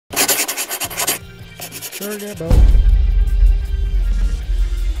Turbo.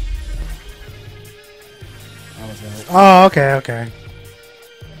 Oh, okay, okay.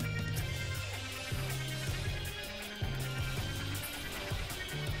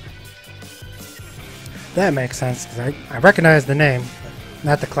 That makes sense, because I recognize the name, but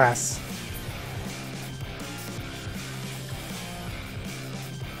not the class.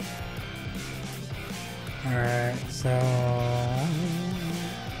 Alright, so...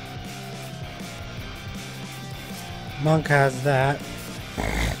 Monk has that.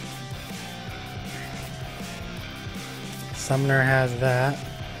 Summoner has that.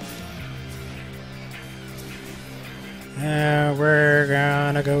 And we're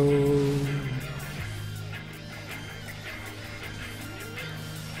gonna go...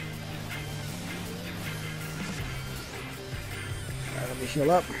 Alright, let me heal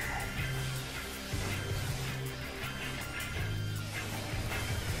up.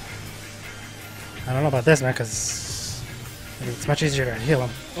 I don't know about this man, because it's much easier to heal him.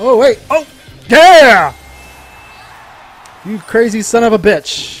 Oh, wait! Oh! Yeah! You crazy son of a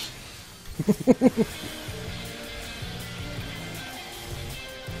bitch!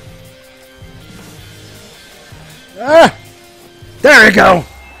 Ah! There we go!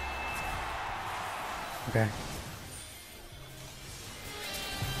 Okay.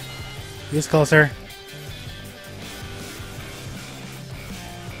 He's closer.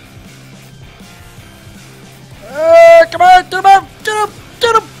 Come on! Get him up! Get him!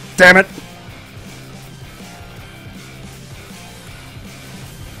 Get him! Damn it!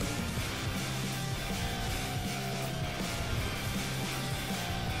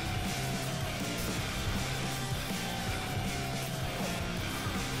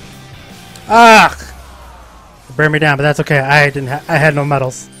 Ah! It burned me down, but that's okay. I had no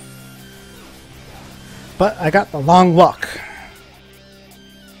medals. But I got the long walk.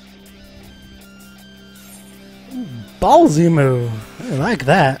 Ballsy move. I like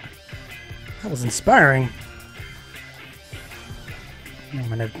that. That was inspiring. I'm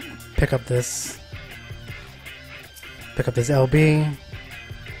gonna pick up this. Pick up this LB.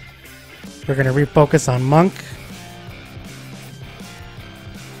 We're gonna refocus on Monk.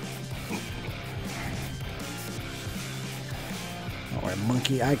 Alright,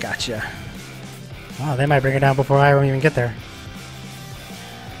 Monkey, I gotcha. Oh, they might bring it down before I even get there.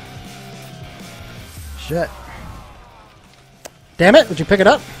 Shit. Damn it, would you pick it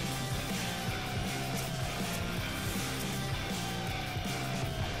up?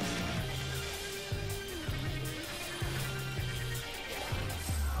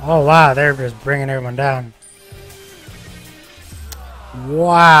 Oh wow, they're just bringing everyone down.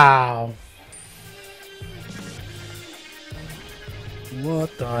 Wow.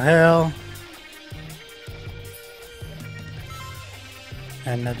 What the hell?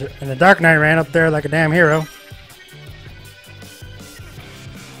 And the Dark Knight ran up there like a damn hero.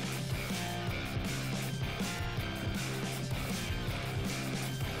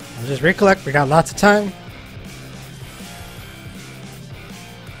 I'll just recollect, we got lots of time.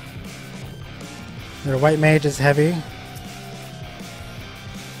 Their white mage is heavy.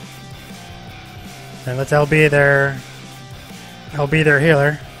 And let's LB their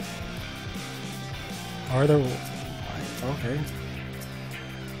healer. Or their... Okay.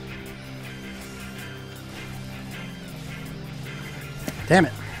 Damn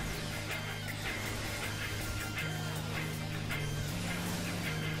it.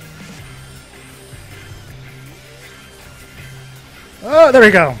 Oh, there we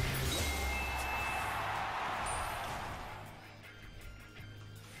go.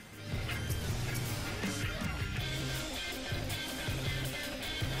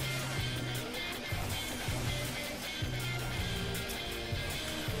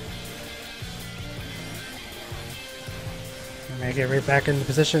 Make it right back into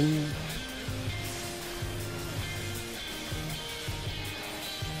position.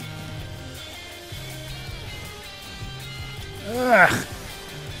 Ugh.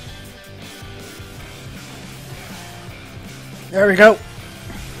 There we go.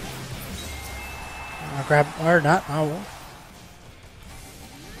 I'll grab, or not. Oh.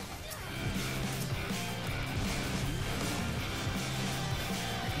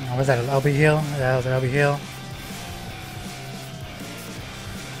 Oh, was that an LB heal? Yeah, that was an LB heal.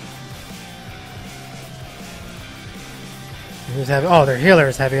 Who's heavy? Oh, their healer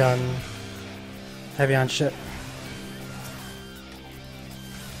is heavy on shit.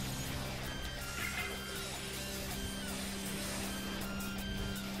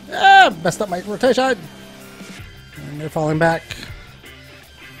 Ah, messed up my rotation. And they're falling back.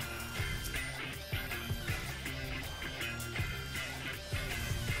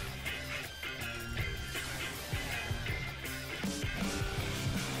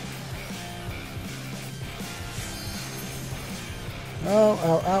 Oh,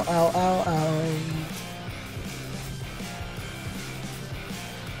 ow, ow, ow, ow, ow.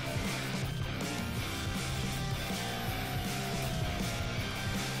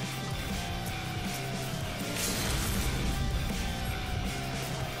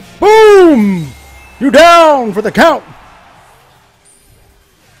 Boom! You down for the count!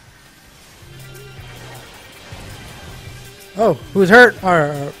 Oh, who's hurt?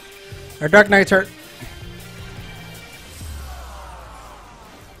 Our Dark Knight's hurt.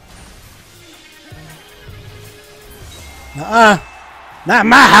 Not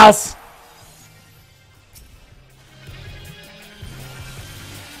my house!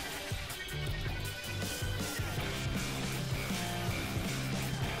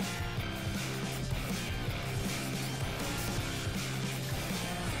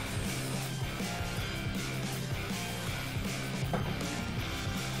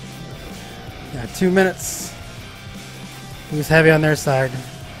 Yeah, 2 minutes. Who's heavy on their side?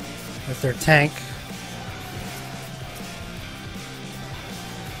 With their tank.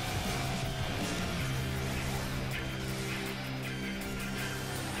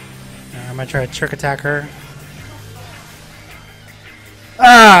 I'm gonna try to trick attack her.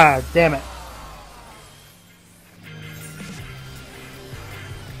 Ah, damn it.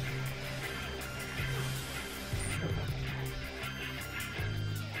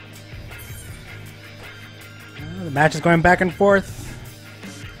 The match is going back and forth.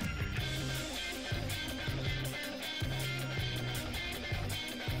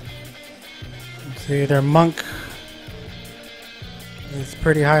 Let's see, their monk is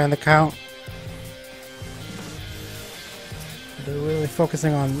pretty high on the count. They're really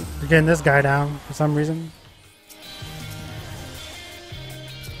focusing on getting this guy down for some reason.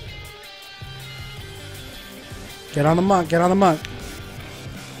 Get on the monk, get on the monk.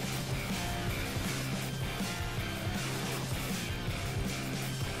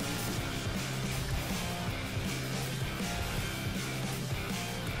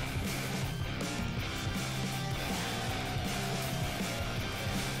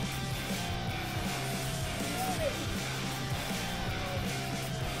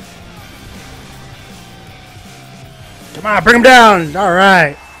 Come on, bring him down!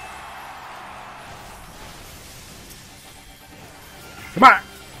 Alright. Come on!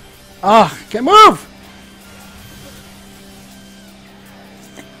 Oh, can't move!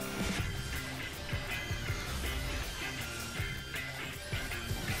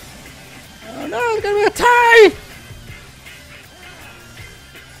 Oh no, it's gonna be a tie!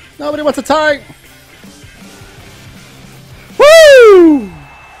 Nobody wants a tie! Woo!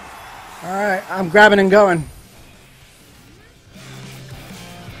 Alright, I'm grabbing and going.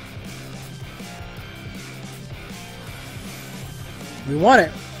 We want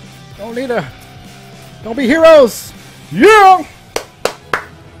it. Don't be heroes. Yeah.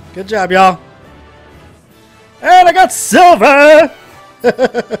 Good job, y'all. And I got silver.